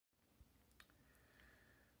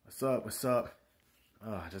What's up? What's up?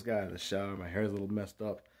 Oh, I just got out of the shower. My hair's a little messed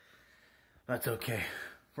up. That's okay.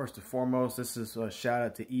 First and foremost, this is a shout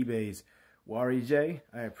out to eBay's Wari J.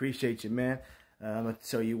 I appreciate you, man. I'm going to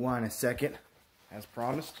show you one in a second, as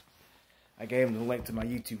promised. I gave him the link to my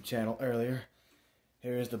YouTube channel earlier.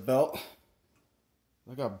 Here is the belt.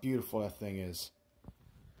 Look how beautiful that thing is.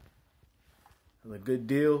 It was a good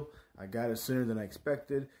deal. I got it sooner than I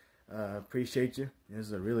expected. Appreciate you. This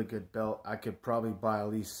is a really good belt. I could probably buy at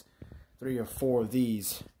least 3 or 4 of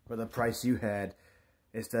these for the price you had,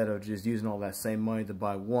 instead of just using all that same money to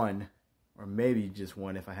buy one, or maybe just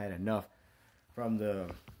one if I had enough, from the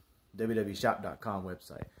www.shop.com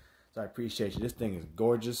website. So I appreciate you. This thing is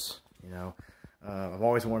gorgeous. You know, I've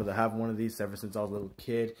always wanted to have one of these ever since I was a little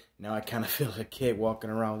kid. Now I kind of feel like a kid walking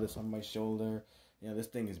around with this on my shoulder. You know, this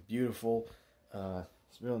thing is beautiful.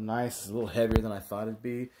 It's real nice. It's a little heavier than I thought it'd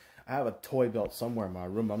be. I have a toy belt somewhere in my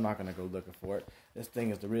room. I'm not going to go looking for it. This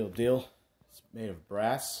thing is the real deal. It's made of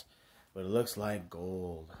brass, but it looks like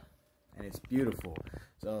gold. And it's beautiful.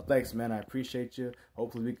 So thanks, man. I appreciate you.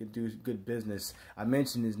 Hopefully we can do good business. I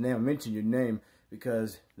mentioned his name. I mentioned your name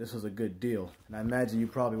because this was a good deal. And I imagine you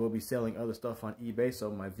probably will be selling other stuff on eBay.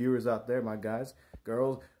 So my viewers out there, my guys,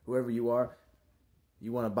 girls, whoever you are,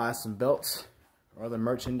 you want to buy some belts or other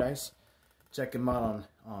merchandise, check them out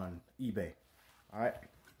on eBay. All right?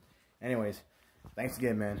 Anyways, thanks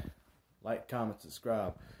again, man. Like, comment,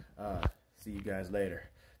 subscribe. See you guys later.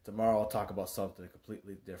 Tomorrow I'll talk about something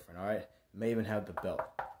completely different, all right? May even have the belt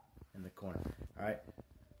in the corner, all right?